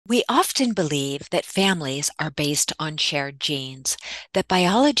We often believe that families are based on shared genes, that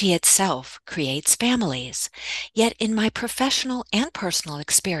biology itself creates families. Yet, in my professional and personal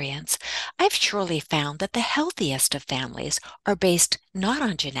experience, I've surely found that the healthiest of families are based not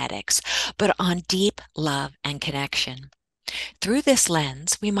on genetics, but on deep love and connection. Through this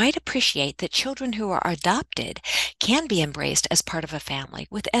lens, we might appreciate that children who are adopted can be embraced as part of a family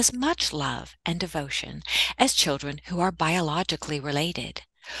with as much love and devotion as children who are biologically related.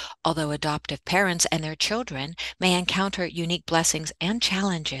 Although adoptive parents and their children may encounter unique blessings and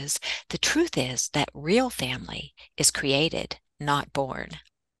challenges, the truth is that real family is created, not born.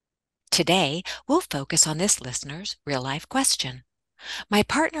 Today, we'll focus on this listener's real life question. My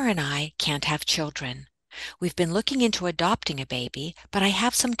partner and I can't have children. We've been looking into adopting a baby, but I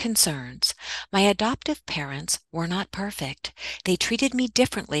have some concerns. My adoptive parents were not perfect. They treated me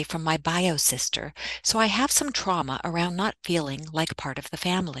differently from my bio sister, so I have some trauma around not feeling like part of the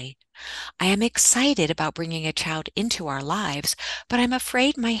family. I am excited about bringing a child into our lives, but I'm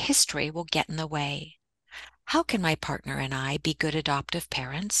afraid my history will get in the way. How can my partner and I be good adoptive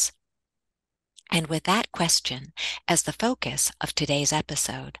parents? And with that question as the focus of today's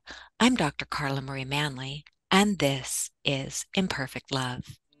episode, I'm Dr. Carla Marie Manley, and this is Imperfect Love.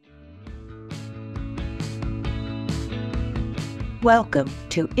 Welcome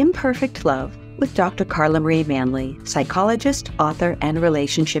to Imperfect Love with Dr. Carla Marie Manley, psychologist, author, and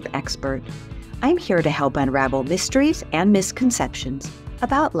relationship expert. I'm here to help unravel mysteries and misconceptions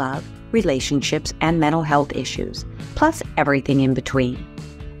about love, relationships, and mental health issues, plus everything in between.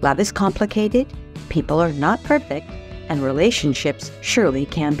 Love is complicated, people are not perfect, and relationships surely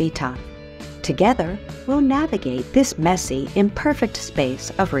can be tough. Together, we'll navigate this messy, imperfect space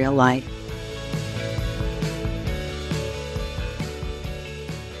of real life.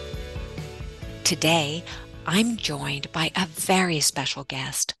 Today, I'm joined by a very special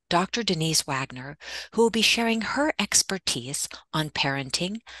guest, Dr. Denise Wagner, who will be sharing her expertise on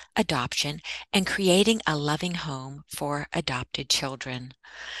parenting, adoption, and creating a loving home for adopted children.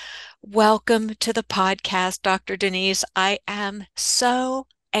 Welcome to the podcast, Dr. Denise. I am so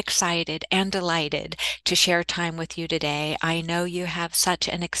excited and delighted to share time with you today. I know you have such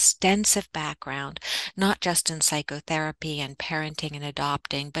an extensive background, not just in psychotherapy and parenting and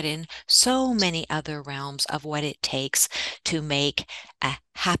adopting, but in so many other realms of what it takes to make a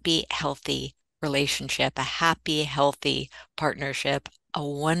happy, healthy relationship, a happy, healthy partnership, a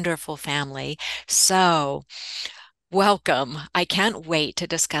wonderful family. So, welcome. I can't wait to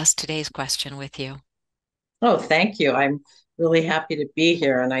discuss today's question with you. Oh, thank you. I'm really happy to be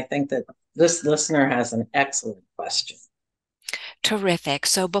here. And I think that this listener has an excellent question. Terrific.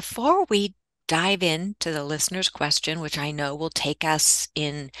 So before we dive into the listener's question, which I know will take us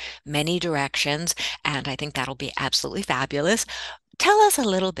in many directions, and I think that'll be absolutely fabulous, tell us a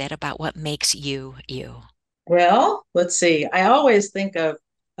little bit about what makes you you. Well, let's see. I always think of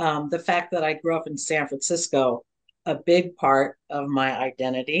the fact that I grew up in San Francisco. A big part of my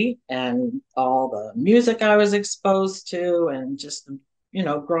identity and all the music I was exposed to, and just,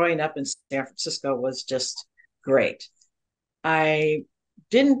 growing up in San Francisco was just great. I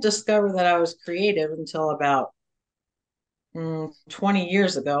didn't discover that I was creative until about 20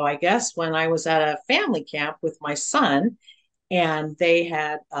 years ago, I guess, when I was at a family camp with my son, and they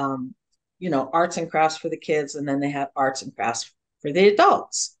had, arts and crafts for the kids, and then they had arts and crafts for the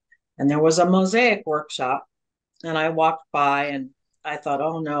adults. And there was a mosaic workshop, and I walked by and I thought,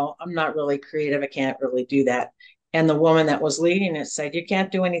 oh no, I'm not really creative. I can't really do that. And the woman that was leading it said, you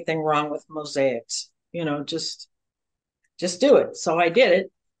can't do anything wrong with mosaics, just do it. So I did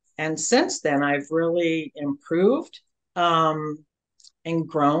it. And since then, I've really improved and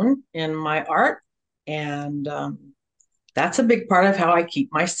grown in my art. And that's a big part of how I keep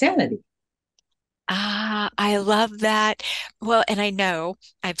my sanity. I love that. Well, and I know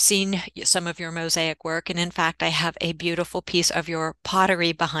I've seen some of your mosaic work, and in fact, I have a beautiful piece of your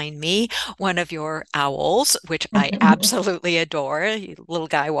pottery behind me, one of your owls, which I absolutely adore. Little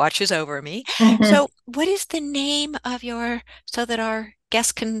guy watches over me. So, what is the name of so that our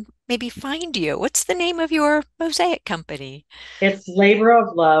guests can maybe find you? What's the name of your mosaic company? It's Labor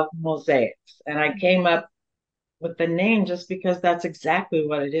of Love Mosaics. And I came up with the name just because that's exactly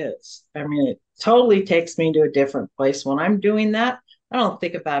what it is. I mean, it totally takes me to a different place. When I'm doing that, I don't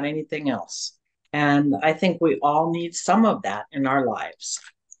think about anything else. And I think we all need some of that in our lives.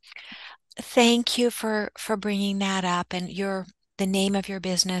 Thank you for bringing that up. And the name of your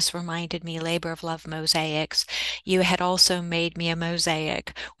business reminded me, Labor of Love Mosaics. You had also made me a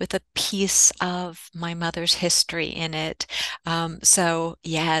mosaic with a piece of my mother's history in it. So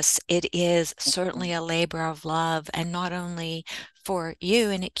yes, it is certainly a labor of love, and not only for you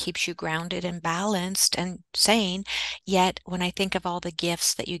and it keeps you grounded and balanced and sane. Yet when I think of all the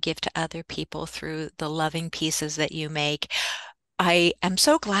gifts that you give to other people through the loving pieces that you make, I am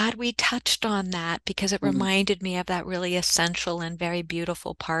so glad we touched on that because it Mhm. reminded me of that really essential and very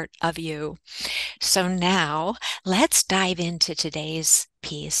beautiful part of you. So now let's dive into today's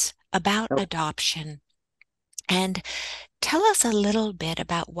piece about So, adoption. And tell us a little bit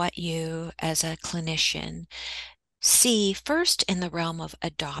about what you, as a clinician, see first in the realm of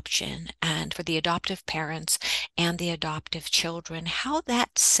adoption and for the adoptive parents and the adoptive children, how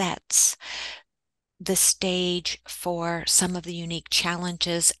that sets the stage for some of the unique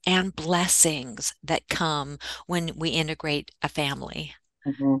challenges and blessings that come when we integrate a family.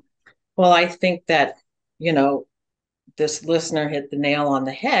 mhm. Well, I think that, you know, this listener hit the nail on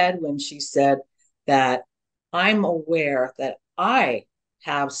the head when she said that I'm aware that I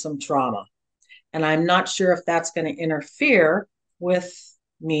have some trauma, and I'm not sure if that's going to interfere with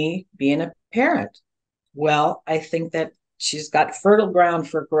me being a parent. Well, I think that she's got fertile ground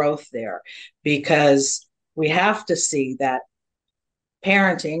for growth there, because we have to see that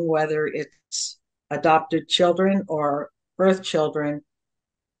parenting, whether it's adopted children or birth children,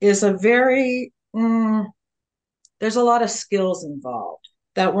 is a very, there's a lot of skills involved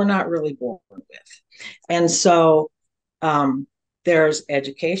that we're not really born with. And so um, there's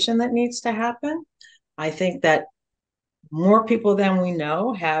education that needs to happen. I think that more people than we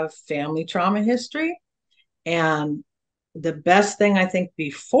know have family trauma history. And the best thing I think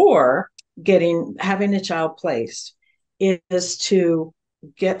before having a child placed is to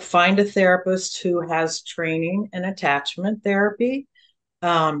find a therapist who has training in attachment therapy.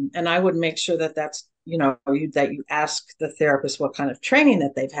 And I would make sure that that's, that you ask the therapist what kind of training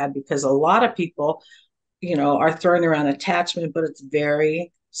that they've had, because a lot of people, are throwing around attachment, but it's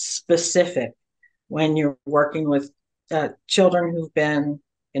very specific when you're working with children who've been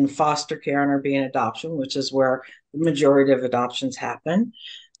in foster care and are being adoption, which is where the majority of adoptions happen.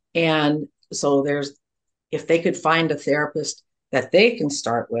 And so if they could find a therapist that they can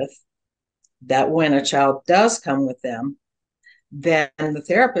start with, that when a child does come with them, then the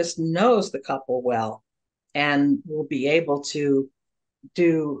therapist knows the couple well and will be able to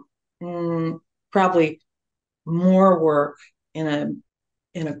do probably more work in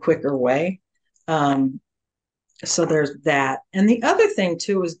a quicker way. Um, so there's that. And the other thing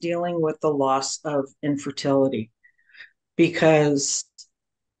too is dealing with the loss of infertility, because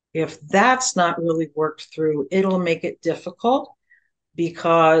if that's not really worked through, it'll make it difficult,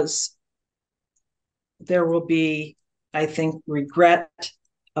 because there will be, I think, regret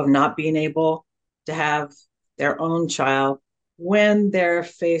of not being able to have their own child when they're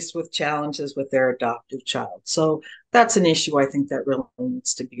faced with challenges with their adoptive child. So that's an issue I think that really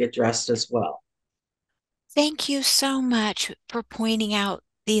needs to be addressed as well. Thank you so much for pointing out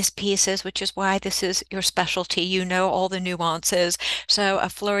these pieces, which is why this is your specialty. You know all the nuances. So a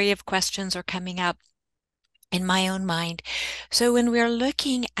flurry of questions are coming up in my own mind. So when we're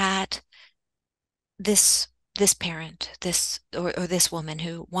looking at this this parent, this or this woman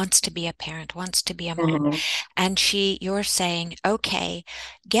who wants to be a parent, wants to be a mom, Mm-hmm. and you're saying, okay,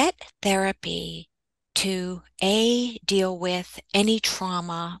 get therapy to deal with any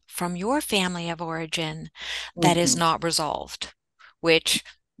trauma from your family of origin that is Mm-hmm. not resolved, which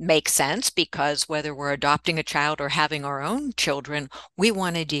makes sense because whether we're adopting a child or having our own children, we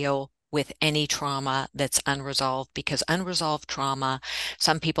want to deal with any trauma that's unresolved, because unresolved trauma,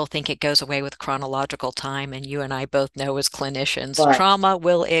 some people think it goes away with chronological time, and you and I both know as clinicians, Right. trauma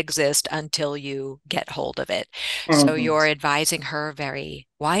will exist until you get hold of it. So Mm-hmm. you're advising her very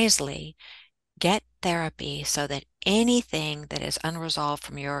wisely, get therapy so that anything that is unresolved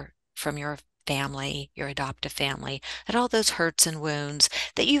from your family, your adoptive family, that all those hurts and wounds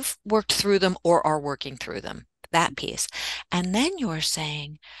that you've worked through them or are working through them, that piece. And then you're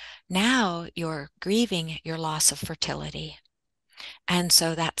saying, now you're grieving your loss of fertility. And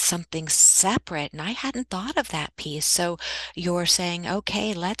so that's something separate. And I hadn't thought of that piece. So you're saying,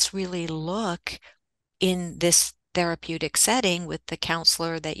 okay, let's really look in this therapeutic setting with the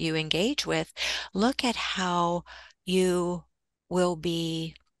counselor that you engage with, look at how you will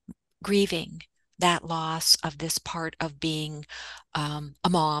be grieving that loss of this part of being a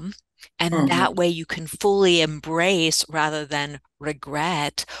mom. And Mm-hmm. that way you can fully embrace rather than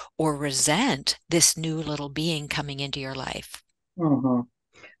regret or resent this new little being coming into your life. Mm-hmm.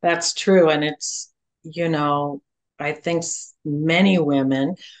 That's true. And it's, I think many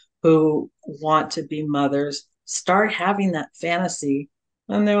women who want to be mothers start having that fantasy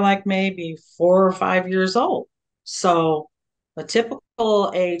when they're like maybe 4 or 5 years old. So a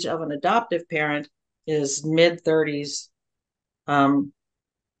typical age of an adoptive parent is mid 30s, um,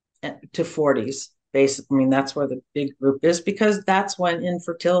 to 40s. Basically, I mean, that's where the big group is because that's when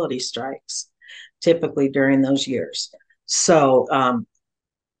infertility strikes, typically during those years. So,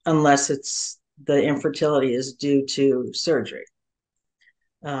 unless it's the infertility is due to surgery.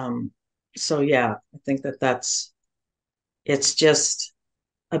 Um, so yeah, I think that it's just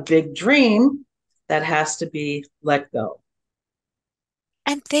a big dream that has to be let go.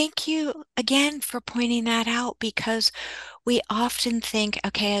 And thank you again for pointing that out because we often think,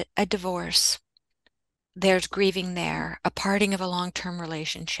 okay, a divorce, there's grieving there, a parting of a long-term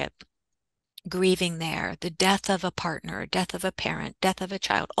relationship, grieving there, the death of a partner, death of a parent, death of a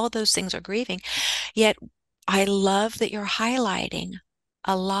child, all those things are grieving. Yet I love that you're highlighting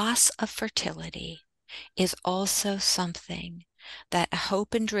a loss of fertility is also something that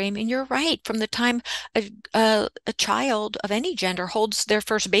hope and dream, and you're right, from the time a child of any gender holds their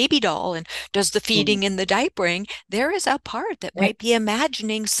first baby doll and does the Mhm. feeding and the diapering, there is a part that Right. might be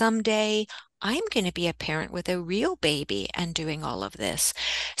imagining someday I'm going to be a parent with a real baby and doing all of this.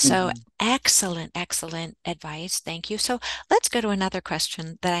 So Mhm. excellent, excellent advice. Thank you. So let's go to another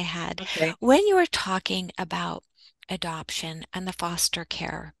question that I had. Okay. When you were talking about adoption and the foster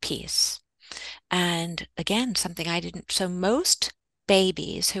care piece, and again, something I didn't. So most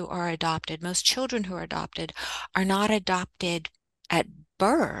babies who are adopted, most children who are adopted are not adopted at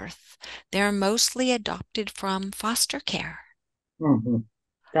birth. They're mostly adopted from foster care. Mhm.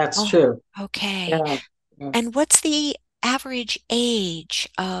 That's Oh, true. okay. Yeah. Yeah. And what's the average age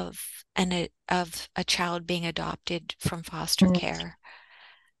of of a child being adopted from foster Mm, care?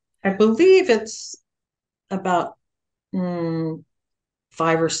 I believe it's about mm,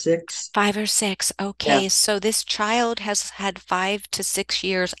 5 or 6. 5 or 6. Yeah. Okay, so this child has had 5 to 6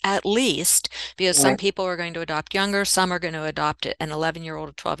 years at least, because some Right. people are going to adopt younger, some are going to adopt an 11-year-old,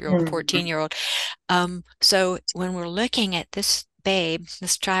 a 12-year-old, a Mhm. 14-year-old. So when we're looking at this babe,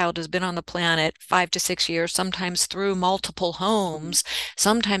 this child has been on the planet 5 to 6 years, sometimes through multiple homes,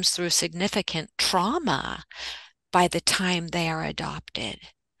 sometimes through significant trauma by the time they are adopted.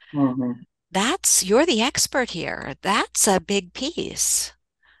 Mhm. You're the expert here. That's a big piece.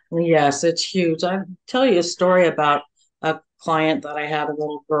 Yes, it's huge. I'll tell you a story about a client that I had, a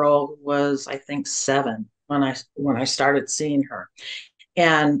little girl who was, I think, 7 when I started seeing her.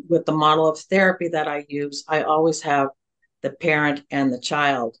 And with the model of therapy that I use, I always have the parent and the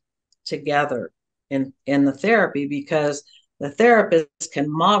child together in the therapy because the therapist can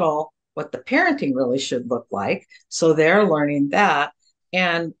model what the parenting really should look like. So they're learning that.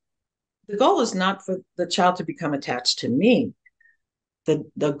 And the goal is not for the child to become attached to me.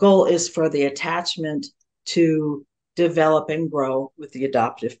 The goal is for the attachment to develop and grow with the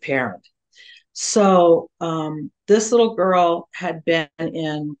adoptive parent. So this little girl had been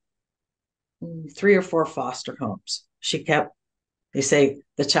in 3 or 4 foster homes. She kept, they say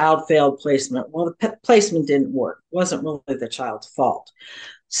the child failed placement. Well, the placement didn't work. It wasn't really the child's fault.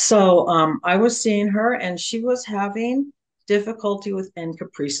 So I was seeing her and she was having difficulty with end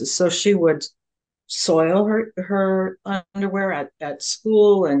caprices. So she would soil her underwear at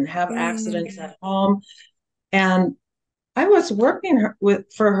school and have accidents Mm. at home. And I was working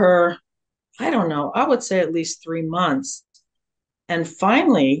for her, I don't know, I would say at least 3 months. And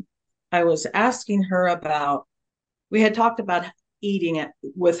finally, I was asking her about, we had talked about eating it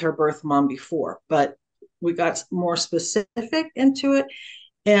with her birth mom before, but we got more specific into it.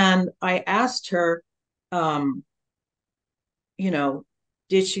 And I asked her, um, you know,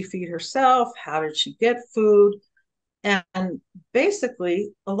 did she feed herself? How did she get food? And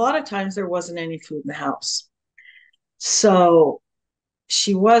basically, a lot of times there wasn't any food in the house. So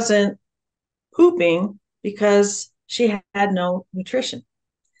she wasn't pooping because she had no nutrition.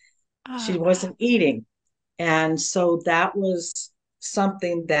 She Oh, wasn't eating. And so that was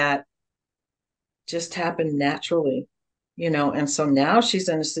something that just happened naturally. And so now she's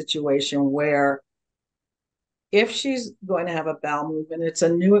in a situation where if she's going to have a bowel movement, it's a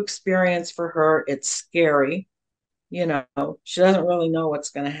new experience for her. It's scary. She doesn't really know what's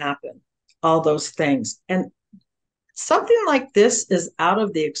going to happen, all those things. And something like this is out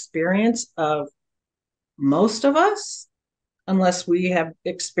of the experience of most of us, unless we have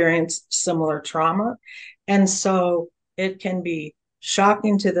experienced similar trauma. And so it can be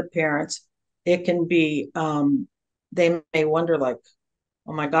shocking to the parents. It can be, they may wonder, like,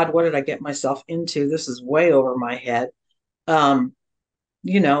 oh my God, what did I get myself into? This is way over my head, um,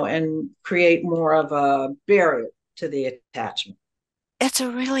 and create more of a barrier to the attachment. it's a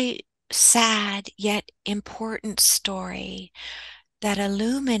really sad yet important story that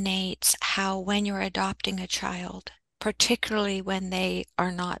illuminates how when you're adopting a child, particularly when they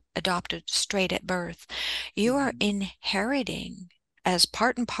are not adopted straight at birth. You are Mhm. inheriting, as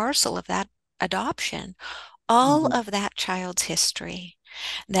part and parcel of that adoption, all Mhm. of that child's history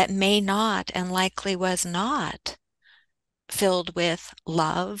that may not and likely was not filled with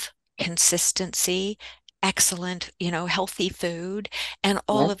love, consistency, excellent, healthy food, and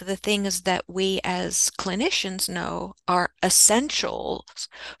all Yes. of the things that we as clinicians know are essentials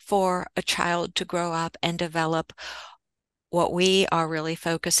for a child to grow up and develop. What we are really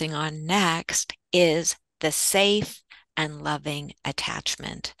focusing on next is the safe and loving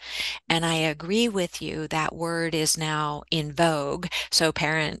attachment. And I agree with you, that word is now in vogue. So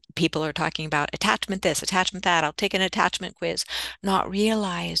parent people are talking about attachment this, attachment that. I'll take an attachment quiz, not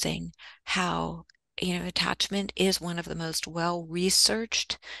realizing how, attachment is one of the most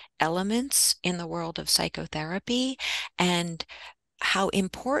well-researched elements in the world of psychotherapy, and how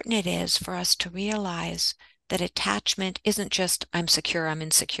important it is for us to realize that attachment isn't just I'm secure, I'm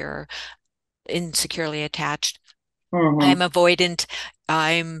insecure, insecurely attached, I'm Mhm. avoidant,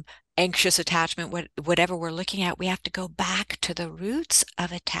 I'm anxious attachment, whatever we're looking at, we have to go back to the roots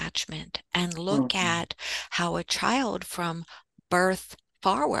of attachment and look Mhm. at how a child from birth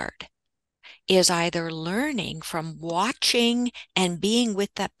forward is either learning from watching and being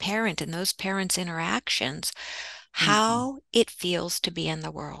with that parent and those parents' interactions, Mhm. how it feels to be in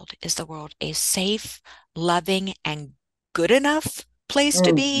the world. Is the world a safe, loving, and good enough place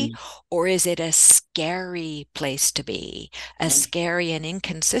to be? Mhm. Or is it a scary place to be, a scary and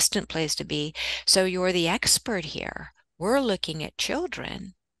inconsistent place to be? So you're the expert here. We're looking at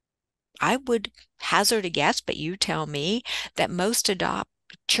children. I would hazard a guess, but you tell me, that most adopt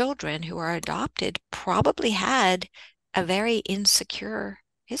children who are adopted probably had a very insecure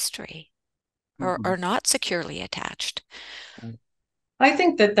history, or Mhm. not securely attached. I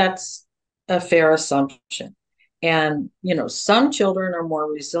think that that's a fair assumption. And, some children are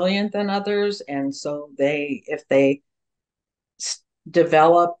more resilient than others. And so if they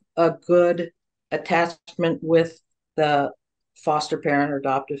develop a good attachment with the foster parent or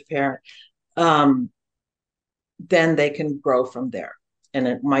adoptive parent, um, then they can grow from there. And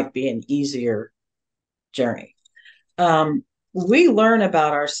it might be an easier journey. We learn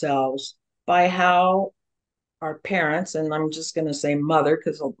about ourselves by how our parents, and I'm just going to say mother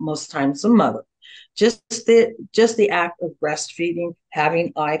because most times a mother, just the act of breastfeeding,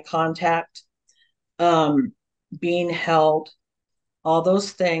 having eye contact, um, being held, all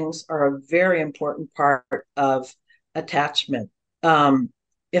those things are a very important part of attachment. Um,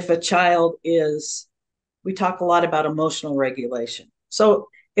 if a child is, we talk a lot about emotional regulation. So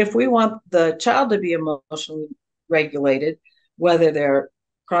if we want the child to be emotionally regulated, whether they're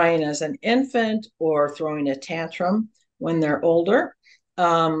crying as an infant or throwing a tantrum when they're older,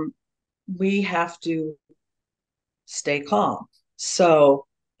 um, we have to stay calm. So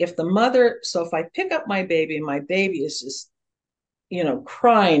if I pick up my baby is just,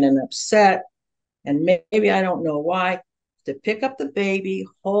 crying and upset, and maybe I don't know why, to pick up the baby,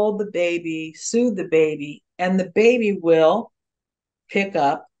 hold the baby, soothe the baby, and the baby will pick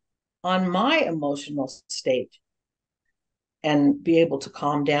up on my emotional state and be able to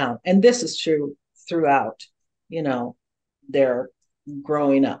calm down. And this is true throughout, you know, their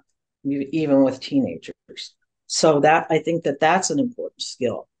growing up, even with teenagers. So that I think that that's an important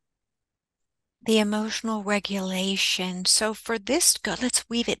skill. The emotional regulation. So for this, let's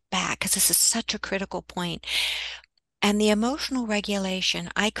weave it back because this is such a critical point. And the emotional regulation,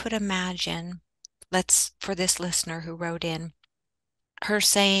 I could imagine, for this listener who wrote in, her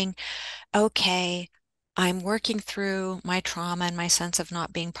saying, okay, I'm working through my trauma and my sense of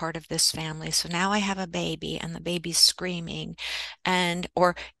not being part of this family. So now I have a baby and the baby's screaming,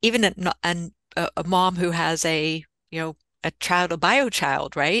 or even a mom who has a child, a bio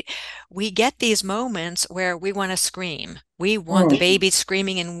child, right? We get these moments where we want to scream. We want the Mm, baby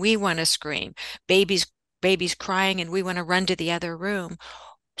screaming and we want to scream. Baby's baby's crying and we want to run to the other room.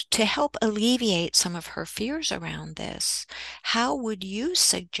 To help alleviate some of her fears around this, how would you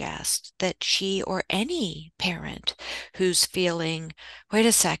suggest that she or any parent who's feeling, wait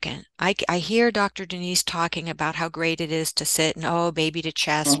a second, I hear Dr. Denise talking about how great it is to sit and, oh, baby to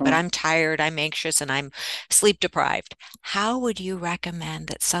chest, but mhm, I'm tired, I'm anxious, and I'm sleep deprived. How would you recommend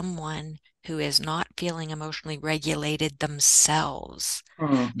that someone who is not feeling emotionally regulated themselves,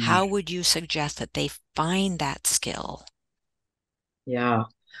 mhm. how would you suggest that they find that skill? Yeah.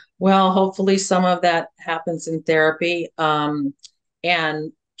 Well, hopefully some of that happens in therapy, and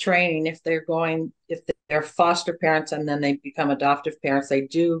training. If they're foster parents and then they become adoptive parents, they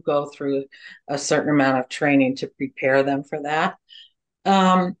do go through a certain amount of training to prepare them for that.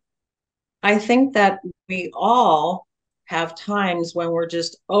 Um, I think that we all have times when we're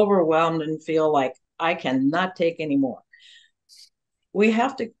just overwhelmed and feel like I cannot take anymore. We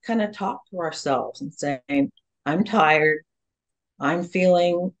have to kind of talk to ourselves and say, I'm tired. I'm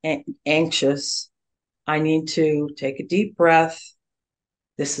feeling anxious. I need to take a deep breath.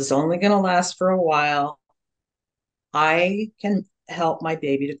 This is only going to last for a while. I can help my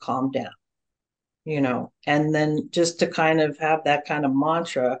baby to calm down, and then just to kind of have that kind of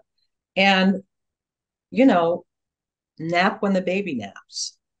mantra and, you know, nap when the baby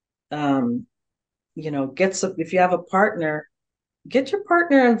naps. Um, if you have a partner, get your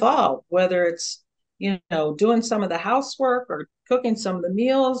partner involved, whether it's, doing some of the housework or cooking some of the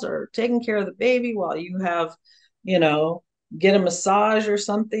meals or taking care of the baby while you have, you know, get a massage or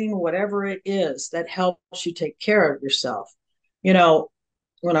something, whatever it is that helps you take care of yourself. You know,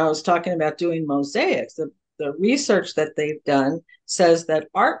 when I was talking about doing mosaics, the research that they've done says that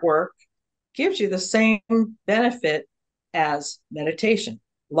artwork gives you the same benefit as meditation.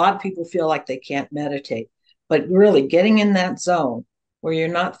 A lot of people feel like they can't meditate, but really getting in that zone where you're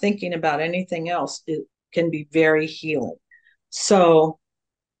not thinking about anything else, it can be very healing. So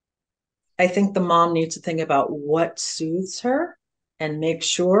I think the mom needs to think about what soothes her and make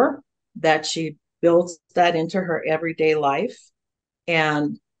sure that she builds that into her everyday life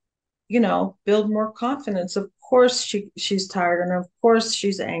and, build more confidence. Of course she's tired and of course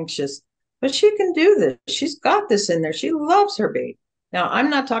she's anxious, but she can do this. She's got this in there. She loves her baby. Now, I'm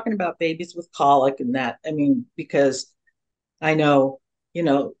not talking about babies with colic and that. I mean, because I know, you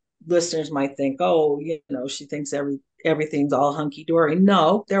know, listeners might think, oh, she thinks everything's all hunky dory.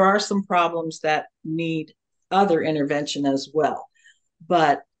 No, there are some problems that need other intervention as well.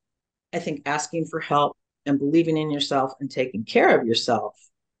 But I think asking for help and believing in yourself and taking care of yourself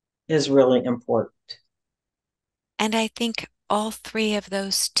is really important. And I think all three of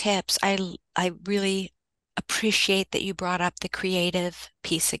those tips, I really appreciate that you brought up the creative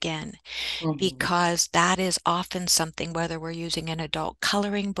piece again, Mm-hmm. because that is often something, whether we're using an adult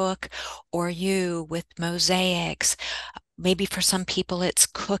coloring book or you with mosaics, maybe for some people it's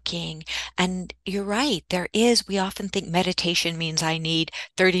cooking. And you're right, we often think meditation means I need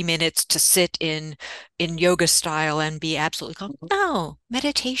 30 minutes to sit in yoga style and be absolutely calm. No,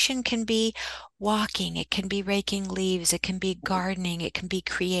 meditation can be walking, it can be raking leaves, it can be gardening, it can be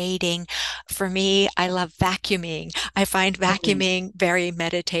creating. For me, I love vacuuming. I find Mm-hmm. vacuuming very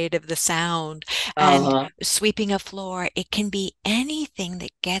meditative, the sound, and Uh-huh. sweeping a floor. It can be anything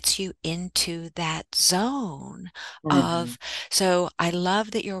that gets you into that zone Mm-hmm. of. So I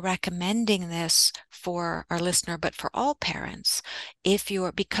love that you're recommending this for our listener, but for all parents,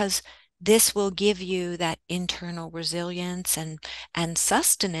 because this will give you that internal resilience and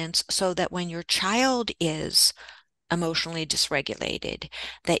sustenance so that when your child is emotionally dysregulated,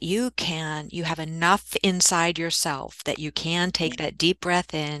 that you have enough inside yourself that you can take that deep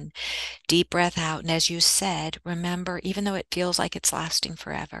breath in, deep breath out. And as you said, remember, even though it feels like it's lasting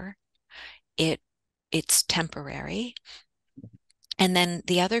forever, it it's temporary. And then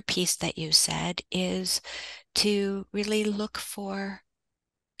the other piece that you said is to really look for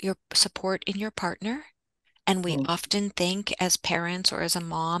your support in your partner. And we Mm-hmm. often think as parents or as a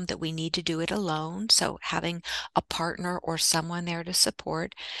mom that we need to do it alone. So having a partner or someone there to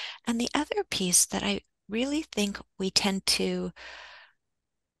support. And the other piece that I really think we tend to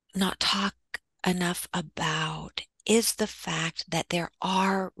not talk enough about is the fact that there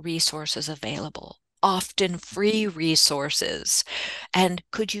are resources available, often free resources. And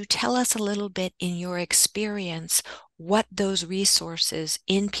could you tell us a little bit in your experience what those resources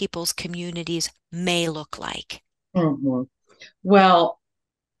in people's communities may look like? Mm-hmm. Well,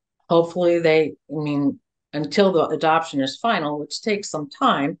 hopefully I mean, until the adoption is final, which takes some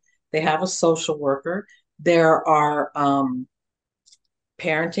time, they have a social worker. There are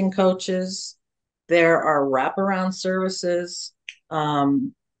parenting coaches. There are wraparound services.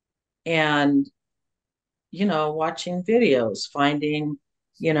 Um, and, watching videos, finding,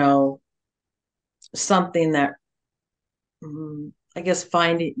 you know, something that, I guess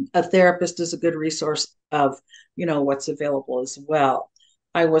finding a therapist is a good resource of, what's available as well.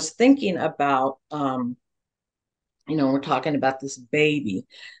 I was thinking about, we're talking about this baby.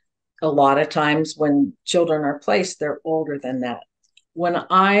 A lot of times when children are placed, they're older than that. When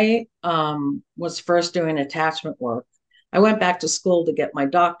I was first doing attachment work, I went back to school to get my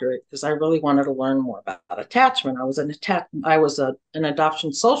doctorate because I really wanted to learn more about attachment. I was an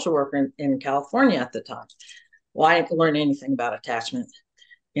adoption social worker in California at the time. Well, I didn't learn anything about attachment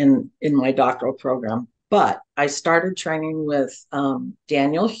in my doctoral program, but I started training with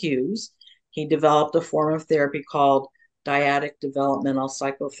Daniel Hughes. He developed a form of therapy called dyadic developmental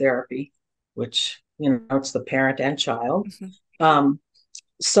psychotherapy, which it's the parent and child. Mhm. Um,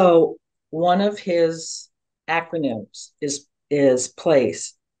 so one of his acronyms is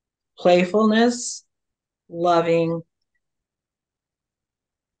PLACE, playfulness, loving,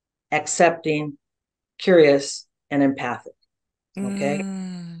 accepting, curious, and empathic. Okay.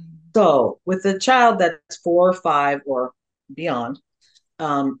 Mm. So with a child that's 4 or 5 or beyond,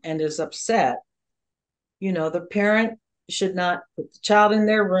 and is upset, the parent should not put the child in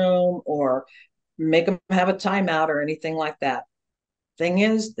their room or make them have a timeout or anything like that. Thing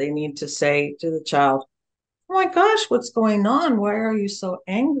is, they need to say to the child, "Oh my gosh, what's going on? Why are you so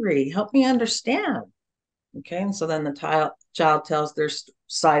angry? Help me understand." Okay. And so then the child tells their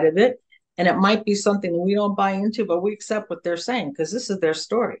side of it. And it might be something we don't buy into, but we accept what they're saying because this is their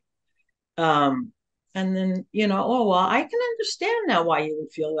story. Um, and then, oh, well, I can understand now why you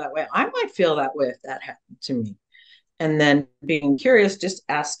would feel that way. I might feel that way if that happened to me. And then being curious, just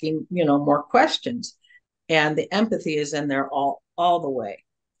asking, more questions. And the empathy is in there all the way.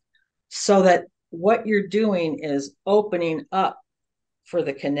 So that what you're doing is opening up for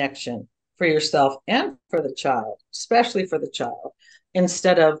the connection for yourself and for the child, especially for the child,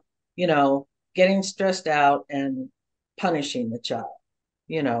 instead of, you know, getting stressed out and punishing the child,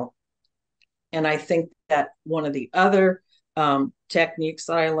 you know. And I think that one of the other techniques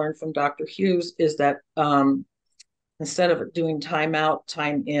that I learned from Dr. Hughes is that instead of doing time out,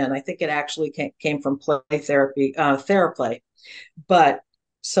 time in, I think it actually came from play therapy, theraplay. But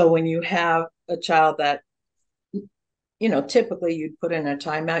so when you have a child that, typically you'd put in a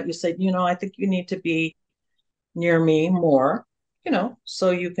timeout, you said, I think you need to be near me more,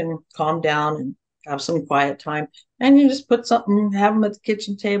 so you can calm down and have some quiet time. And you just put something, have them at the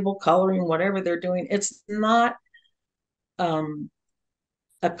kitchen table, coloring, whatever they're doing. It's not um,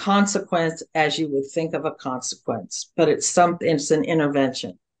 a consequence as you would think of a consequence, but it's an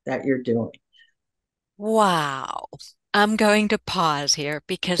intervention that you're doing. Wow. I'm going to pause here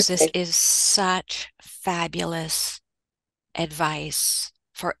because this Okay. is such fabulous advice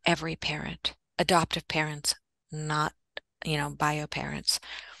for every parent, adoptive parents, not, bio parents.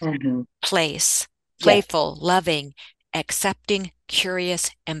 Mm-hmm. Place, Yeah. playful, loving, accepting,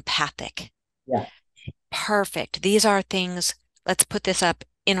 curious, empathic. Yeah. Perfect. These are things, let's put this up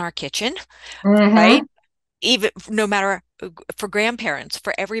in our kitchen, right? Mm-hmm. Even no matter for grandparents,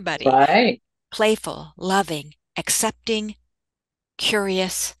 for everybody. Right. Playful, loving, accepting,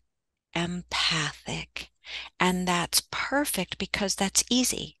 curious, empathic. And that's perfect because that's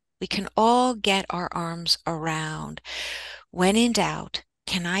easy. We can all get our arms around. When in doubt,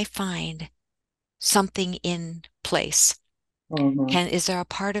 can I find something in place? Mm-hmm. Is there a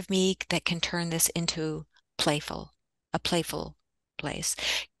part of me that can turn this into playful, a playful place?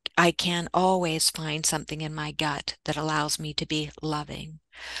 I can always find something in my gut that allows me to be loving.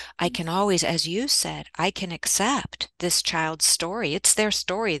 I can always, as you said, I can accept this child's story. It's their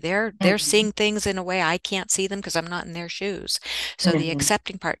story. They're Mm-hmm. seeing things in a way I can't see them because I'm not in their shoes. So the Mm-hmm.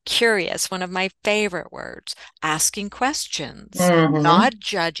 accepting part, curious, one of my favorite words, asking questions, Mm-hmm. not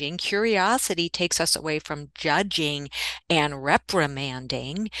judging. Curiosity takes us away from judging and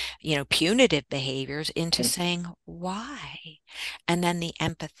reprimanding, punitive behaviors into saying why. And then the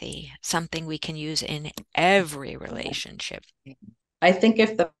empathy, something we can use in every relationship. I think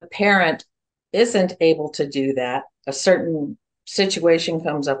if the parent isn't able to do that, a certain situation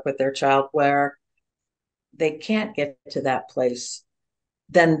comes up with their child where they can't get to that place,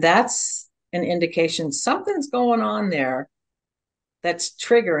 then that's an indication something's going on there that's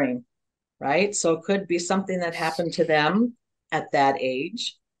triggering, right? So it could be something that happened to them at that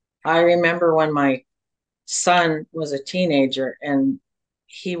age. I remember when my son was a teenager and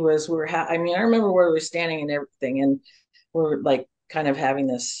I mean, I remember where we were standing and everything, and we're like kind of having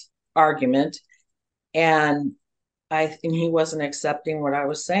this argument, and and he wasn't accepting what I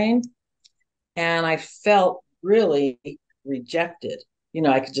was saying, and I felt really rejected.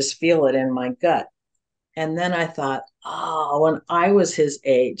 I could just feel it in my gut. And then I thought, oh, when I was his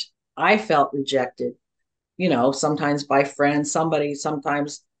age, I felt rejected, sometimes by friends,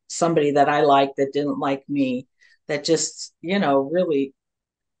 sometimes somebody that I liked that didn't like me, that just, really,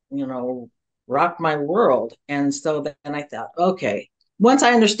 you know, rocked my world. And so then I thought, okay, once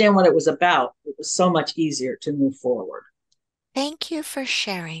I understand what it was about, it was so much easier to move forward. Thank you for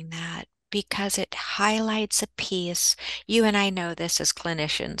sharing that because it highlights a piece. You and I know this as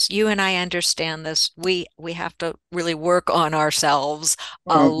clinicians. You and I understand this. We have to really work on ourselves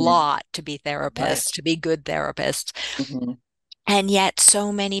a Mm-hmm. lot to be Right. therapists, to be good therapists. Mm-hmm. And yet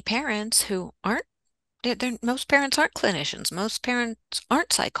so many parents who aren't most parents aren't clinicians. Most parents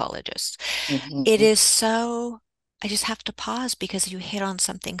aren't psychologists. Mm-hmm. It is so I just have to pause because you hit on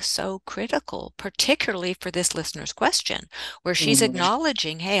something so critical, particularly for this listener's question, where she's Mhm.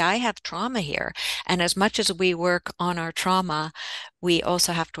 acknowledging, hey, I have trauma here. And as much as we work on our trauma, we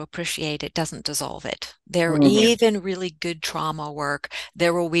also have to appreciate it doesn't dissolve it. There, Mhm. even really good trauma work,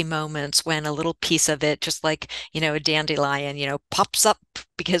 there will be moments when a little piece of it, just like, a dandelion, pops up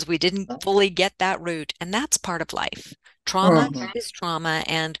because we didn't fully get that root. And that's part of life. Trauma Mhm. is trauma,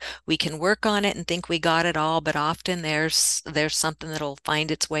 and we can work on it and think we got it all, but often there's something that'll find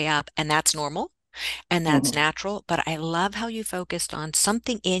its way up, and that's normal and that's Mhm. natural. But I love how you focused on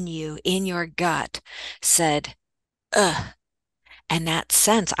something in you, in your gut, said, ugh. And that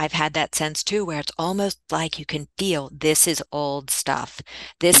sense, I've had that sense too, where it's almost like you can feel this is old stuff.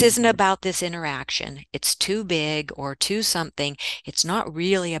 This isn't Mhm. about this interaction. It's too big or too something. It's not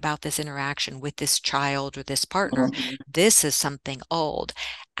really about this interaction with this child or this partner. Mhm. This is something old.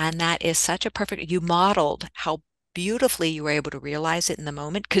 And that is such a perfect, you modeled how beautifully you were able to realize it in the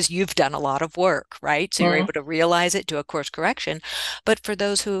moment because you've done a lot of work, right? So you're Mhm. able to realize it, do a course correction. But for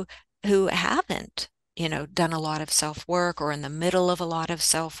those who haven't, done a lot of self-work or in the middle of a lot of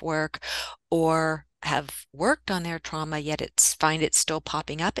self-work or have worked on their trauma, yet find it still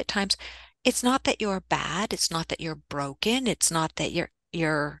popping up at times. It's not that you're bad. It's not that you're broken. It's not that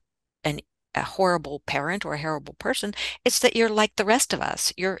you're an a horrible parent or a horrible person. It's that you're like the rest of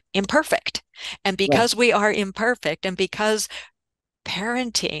us. You're imperfect. And Right. because we are imperfect and because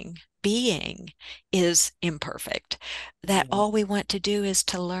parenting being is imperfect, that Mhm. all we want to do is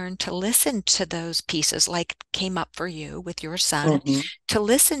to learn to listen to those pieces like came up for you with your son, Mhm. to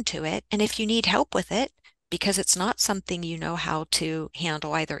listen to it. And if you need help with it, because it's not something you know how to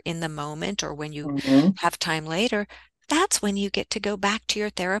handle either in the moment or when you Mhm. have time later, that's when you get to go back to your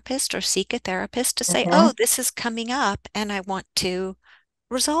therapist or seek a therapist to say, Mhm. oh, this is coming up and I want to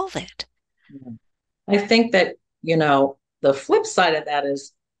resolve it. Yeah. I think that, the flip side of that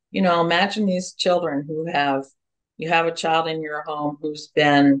is, imagine these children you have a child in your home who's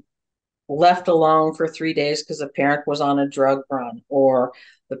been left alone for 3 days because the parent was on a drug run, or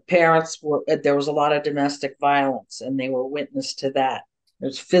there was a lot of domestic violence and they were witness to that.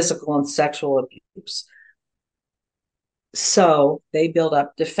 There's physical and sexual abuse. So they build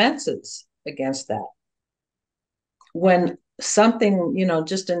up defenses against that. When something,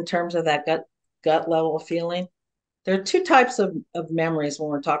 just in terms of that gut level feeling, there are two types of memories when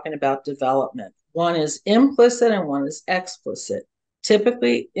we're talking about development. One is implicit and one is explicit.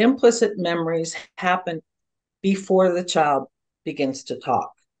 Typically, implicit memories happen before the child begins to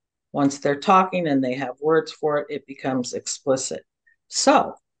talk. Once they're talking and they have words for it, it becomes explicit.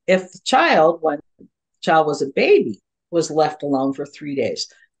 So, if the when the child was a baby, was left alone for 3 days,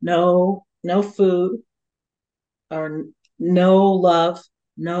 no food or no love,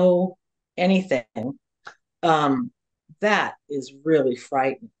 no anything, um, that is really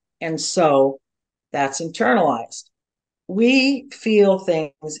frightening. And so that's internalized. We feel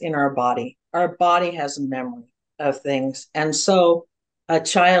things in our body. Our body has a memory of things. And so a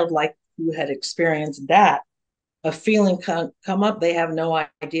child like who had experienced that, a feeling come up, they have no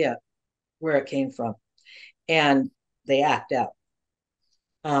idea where it came from. And they act out.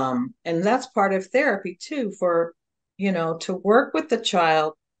 And that's part of therapy too, for, to work with the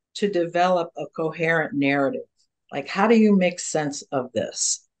child to develop a coherent narrative. Like, how do you make sense of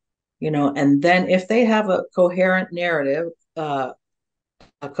this? And then if they have a coherent narrative, a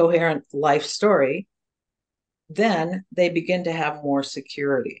coherent life story, then they begin to have more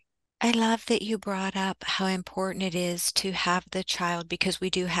security. I love that you brought up how important it is to have the child because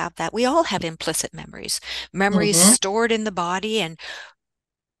we do have that. We all have implicit memories, memories Mm-hmm. stored in the body, and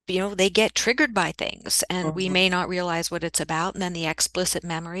they get triggered by things, and we Mm-hmm. may not realize what it's about. And then the explicit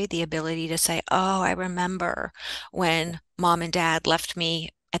memory, the ability to say, "Oh, I remember when mom and dad left me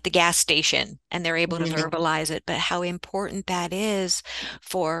at the gas station," and they're able to Mm-hmm. verbalize it. But how important that is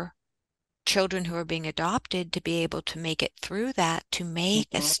for children who are being adopted to be able to make it through that, to make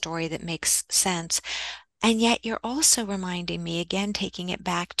a Mm-hmm. story that makes sense. And yet you're also reminding me, again, taking it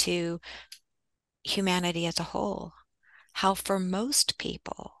back to humanity as a whole, how for most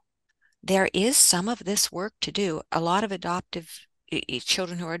people, there is some of this work to do. A lot of adoptive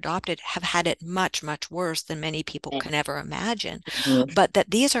children who are adopted have had it much, much worse than many people can ever imagine. Mm-hmm. But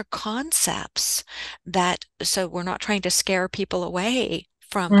that these are concepts that, so we're not trying to scare people away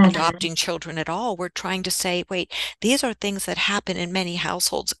from Mm-hmm. adopting children at all. We're trying to say, wait, these are things that happen in many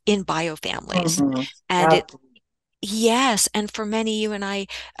households in biofamilies. Mm-hmm. And it Absolutely. Yes, and for many, you and I,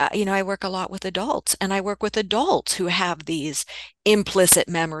 I work a lot with adults, and I work with adults who have these implicit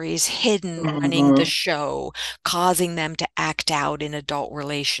memories hidden running the Mm-hmm. show, causing them to act out in adult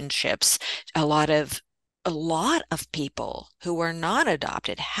relationships. A lot of a lot of people who are not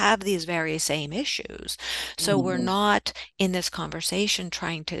adopted have these very same issues. So we're Mm-hmm. not in this conversation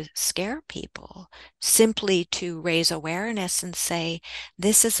trying to scare people, simply to raise awareness and say,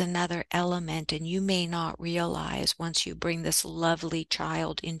 this is another element, and you may not realize once you bring this lovely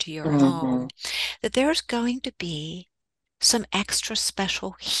child into your Mm-hmm. home that there's going to be some extra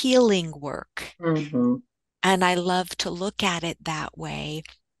special healing work. Mm-hmm. And I love to look at it that way,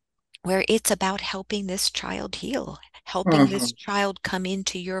 where it's about helping this child heal, helping this Mm-hmm. child come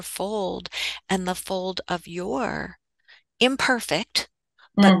into your fold and the fold of your imperfect,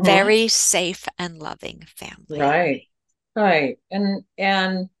 but Mm-hmm. very safe and loving family. Right. Right. And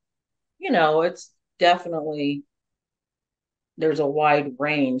it's definitely there's a wide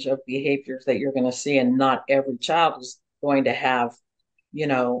range of behaviors that you're going to see, and not every child is going to have, you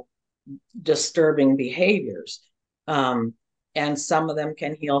know, disturbing behaviors. Um, and some of them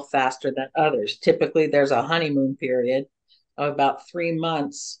can heal faster than others. Typically, there's a honeymoon period of about 3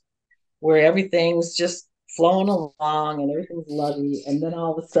 months where everything's just flowing along and everything's lovey. And then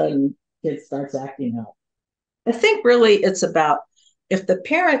all of a sudden, kid starts acting out. I think really it's about if the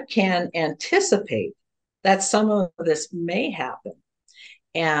parent can anticipate that some of this may happen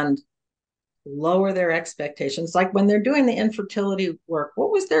and lower their expectations. Like when they're doing the infertility work,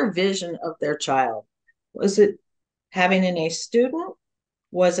 what was their vision of their child? Was it having an A student?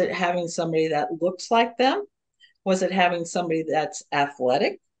 Was it having somebody that looks like them? Was it having somebody that's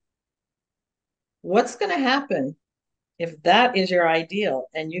athletic? What's going to happen if that is your ideal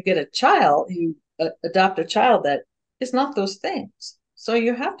and you get a child, you adopt a child that is not those things? So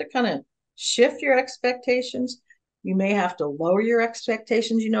you have to kind of shift your expectations. You may have to lower your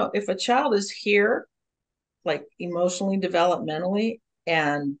expectations. If a child is here like emotionally, developmentally,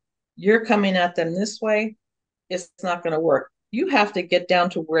 and you're coming at them this way, it's not going to work. You have to get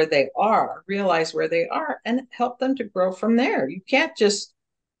down to where they are, realize where they are, and help them to grow from there. You can't just,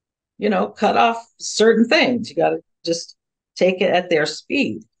 cut off certain things. You got to just take it at their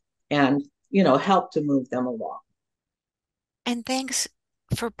speed and, help to move them along. And thanks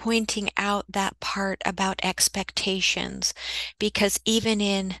for pointing out that part about expectations, because even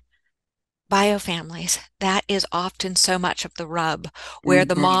in biofamilies, that is often so much of the rub, where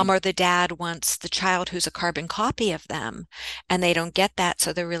the Mm-hmm. mom or the dad wants the child who's a carbon copy of them, and they don't get that,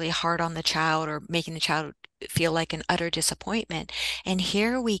 so they're really hard on the child or making the child feel like an utter disappointment. And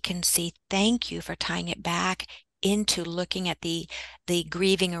here we can see, thank you for tying it back into looking at the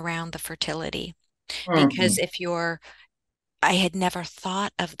grieving around the fertility. Because Mm-hmm. if you're I had never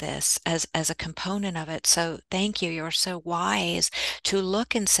thought of this as a component of it. So thank you. You're so wise to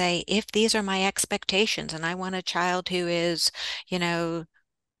look and say, if these are my expectations and I want a child who is, you know,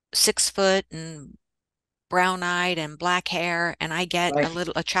 6 foot and brown-eyed and black hair, and I get Right.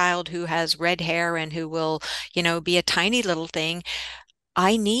 a child who has red hair and who will, be a tiny little thing,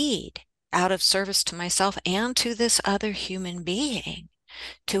 I need, out of service to myself and to this other human being,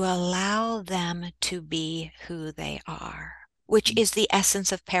 to allow them to be who they are, which is the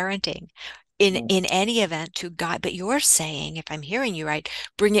essence of parenting. In any event, to guide, but you're saying, if I'm hearing you right,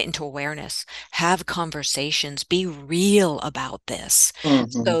 bring it into awareness, have conversations, be real about this,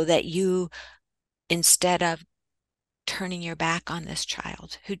 Mm-hmm. so that you, instead of turning your back on this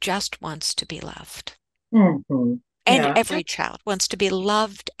child who just wants to be loved, Mm-hmm. and Yeah. every child wants to be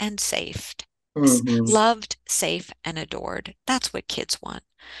loved and safe, Mm-hmm. loved, safe, and adored. That's what kids want.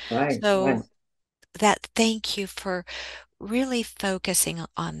 Right. Right. So that, thank you for really focusing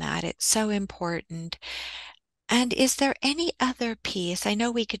on that. It's so important. And is there any other piece? I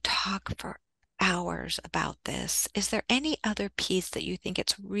know we could talk for hours about this. Is there any other piece that you think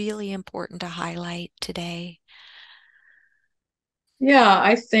it's really important to highlight today? Yeah,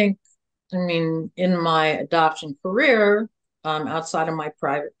 I mean, in my adoption career, outside of my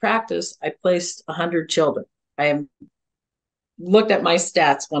private practice, I placed 100 children. I looked at my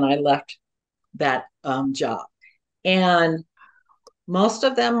stats when I left that job, and most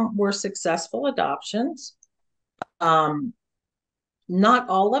of them were successful adoptions. Um, Not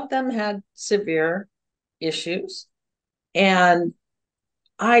all of them had severe issues. And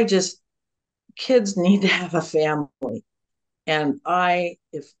I just, kids need to have a family. And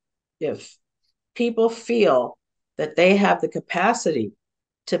if people feel that they have the capacity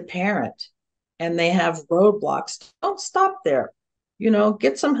to parent and they have roadblocks, don't stop there.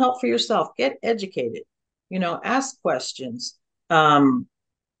 Get some help for yourself, get educated, ask questions.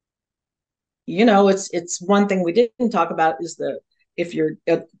 It's one thing we didn't talk about is if you're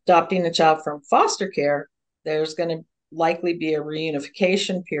adopting a child from foster care, there's going to likely be a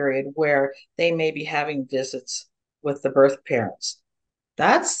reunification period where they may be having visits with the birth parents.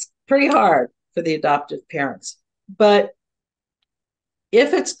 That's pretty hard. for the adoptive parents. But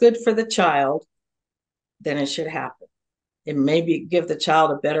if it's good for the child, then it should happen. It maybe give the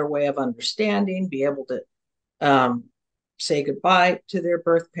child a better way of understanding, be able to um, say goodbye to their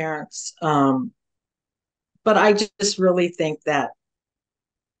birth parents. But I just really think that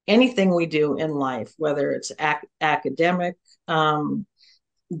anything we do in life, whether it's academic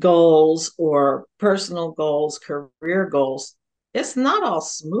goals or personal goals, career goals, it's not all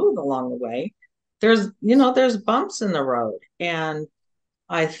smooth along the way. There's bumps in the road. And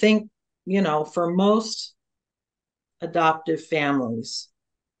I think, for most adoptive families,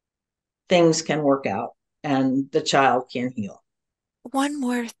 things can work out and the child can heal. One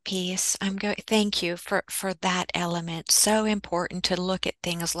more piece. Thank you for that element. So important to look at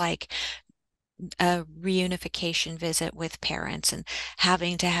things like a reunification visit with parents and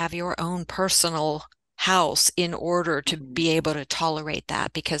having to have your own personal house in order to Mm-hmm. be able to tolerate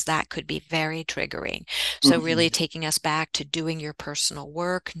that, because that could be very triggering. So really Mm-hmm. taking us back to doing your personal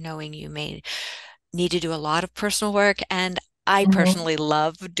work, knowing you may need to do a lot of personal work. And I Mm-hmm. personally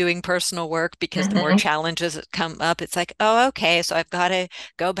love doing personal work because the more Mm-hmm. challenges that come up, it's like, oh, okay, so I've got to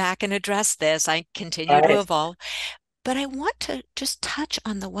go back and address this. I continue to Right. evolve. But I want to just touch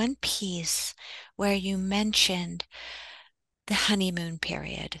on the one piece where you mentioned the honeymoon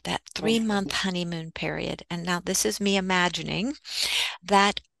period, that 3 month Mm-hmm. honeymoon period. And now this is me imagining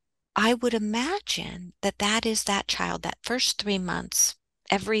that I would imagine that that is that child, that first 3 months,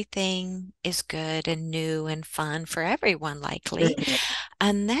 everything is good and new and fun for everyone, likely. Mm-hmm.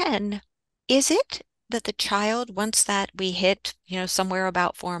 And then is it that the child, once that we hit, somewhere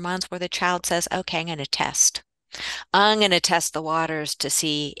about 4 months, where the child says, okay, I'm going to test. I'm going to test the waters to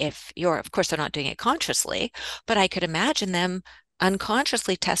see if of course, they're not doing it consciously, but I could imagine them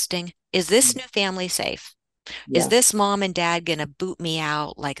unconsciously testing, is this new family safe? Is Yeah. this mom and dad going to boot me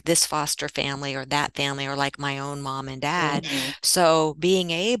out like this foster family or that family or like my own mom and dad? Mm-hmm. So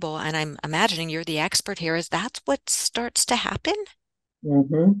being able, and I'm imagining you're the expert here, is that's what starts to happen?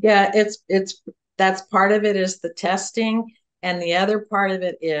 Mm-hmm. Yeah, it's that's part of it is the testing, and the other part of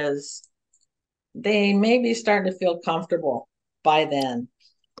it is they may be starting to feel comfortable by then,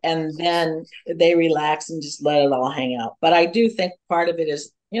 and then they relax and just let it all hang out. But I do think part of it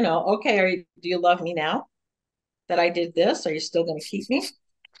is, okay, do you love me now that I did this? Are you still going to keep me?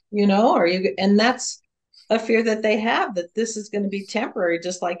 Are you? And that's a fear that they have, that this is going to be temporary,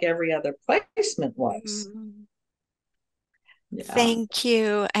 just like every other placement was. Mm. Yeah. Thank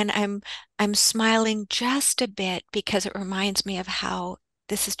you. And I'm smiling just a bit because it reminds me of how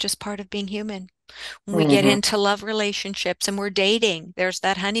this is just part of being human. When we get Mm-hmm. into love relationships and we're dating, there's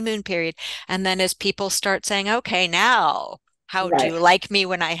that honeymoon period. And then as people start saying, okay, now, how do Right. you like me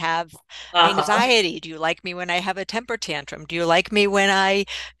when I have Uh-huh. anxiety? Do you like me when I have a temper tantrum? Do you like me when I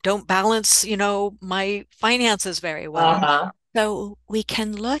don't balance, my finances very well? Uh-huh. So we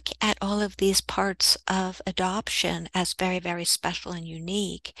can look at all of these parts of adoption as very, very special and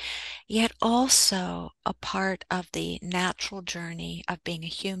unique, yet also a part of the natural journey of being a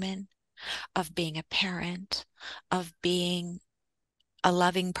human, of being a parent, of being a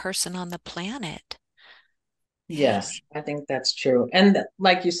loving person on the planet. Yeah. Yes, I think that's true. And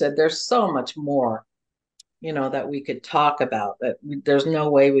like you said, there's so much more, that we could talk about, that there's no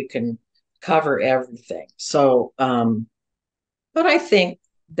way we can cover everything. So, but I think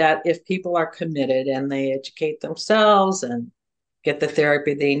that if people are committed and they educate themselves and get the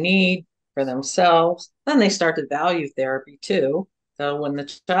therapy they need for themselves, then they start to value therapy too. So when the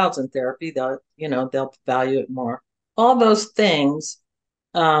child's in therapy, they'll value it more. All those things.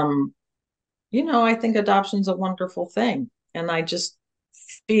 Um, I think adoption's a wonderful thing. And I just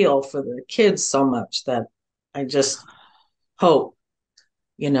feel for the kids so much that I just hope,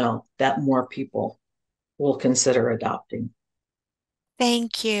 that more people will consider adopting.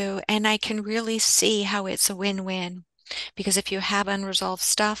 Thank you. And I can really see how it's a win-win, because if you have unresolved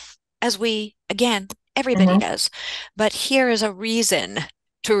stuff, as again, everybody Mm-hmm. does, but here is a reason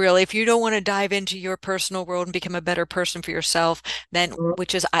to really, if you don't want to dive into your personal world and become a better person for yourself, then,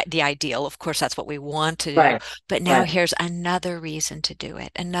 which is the ideal, of course, that's what we want to do. Right, But now right. here's another reason to do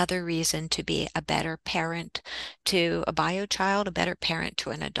it, another reason to be a better parent to a bio child, a better parent to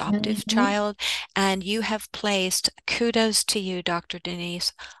an adoptive Mm-hmm. child. And you have placed, kudos to you, Dr.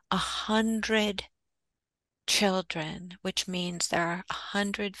 Denise, 100 children, which means there are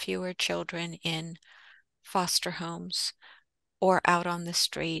 100 fewer children in foster homes or out on the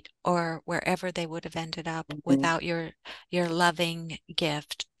street or wherever they would have ended up Mm-hmm. without your loving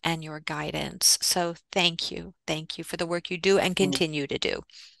gift and your guidance. So thank you. Thank you for the work you do and Mm-hmm. continue to do.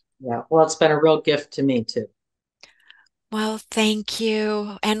 Yeah. Well, it's been a real gift to me too. Well, thank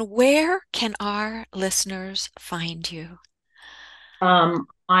you. And where can our listeners find you? I'm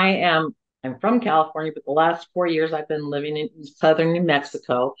from California, but the last 4 years I've been living in southern New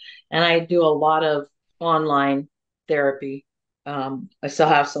Mexico, and I do a lot of online therapy. I still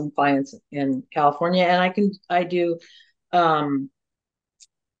have some clients in California, and I do um,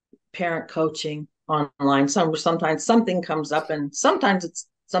 parent coaching online. Sometimes something comes up, and sometimes it's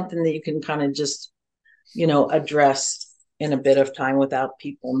something that you can kind of just address in a bit of time without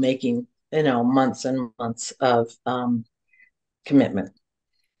people making months and months of commitment.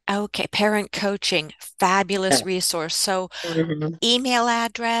 Okay, parent coaching, fabulous Yeah. resource. So, Mhm. email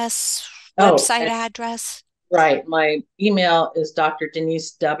address, Oh, website address. right. My email is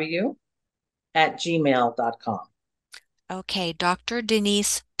drdenisew@gmail.com. Okay, Dr.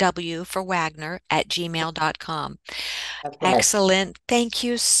 Denise W for Wagner at gmail.com. That's right. Excellent. Thank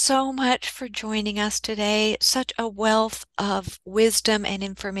you so much for joining us today. Such a wealth of wisdom and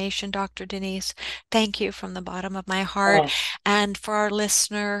information, Dr. Denise. Thank you from the bottom of my heart. Oh, And for our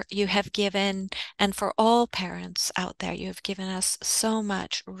listener, you have given, and for all parents out there, you have given us so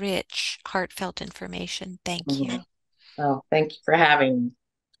much rich, heartfelt information. Thank mhm. you. Oh, thank you for having me.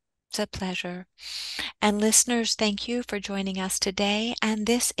 It's a pleasure. And listeners, thank you for joining us today. And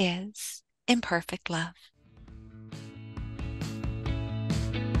this is Imperfect Love.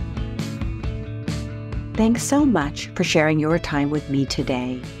 Thanks so much for sharing your time with me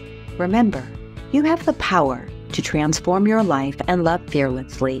today. Remember, you have the power to transform your life and love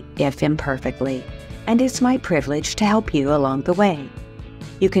fearlessly, if imperfectly, and it's my privilege to help you along the way.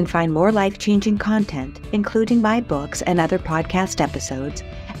 You can find more life-changing content, including my books and other podcast episodes,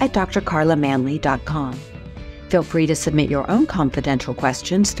 at drcarlamanley.com. Feel free to submit your own confidential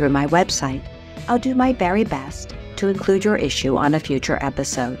questions through my website. I'll do my very best to include your issue on a future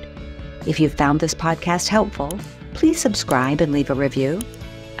episode. If you found this podcast helpful, please subscribe and leave a review.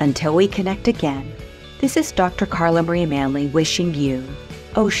 Until we connect again, this is Dr. Carla Marie Manley wishing you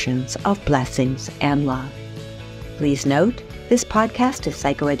oceans of blessings and love. Please note, this podcast is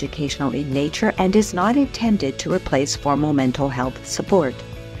psychoeducational in nature and is not intended to replace formal mental health support.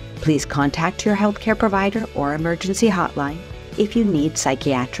 Please contact your healthcare provider or emergency hotline if you need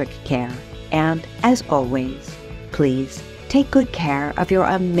psychiatric care. And as always, please take good care of your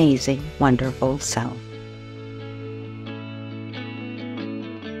amazing, wonderful self.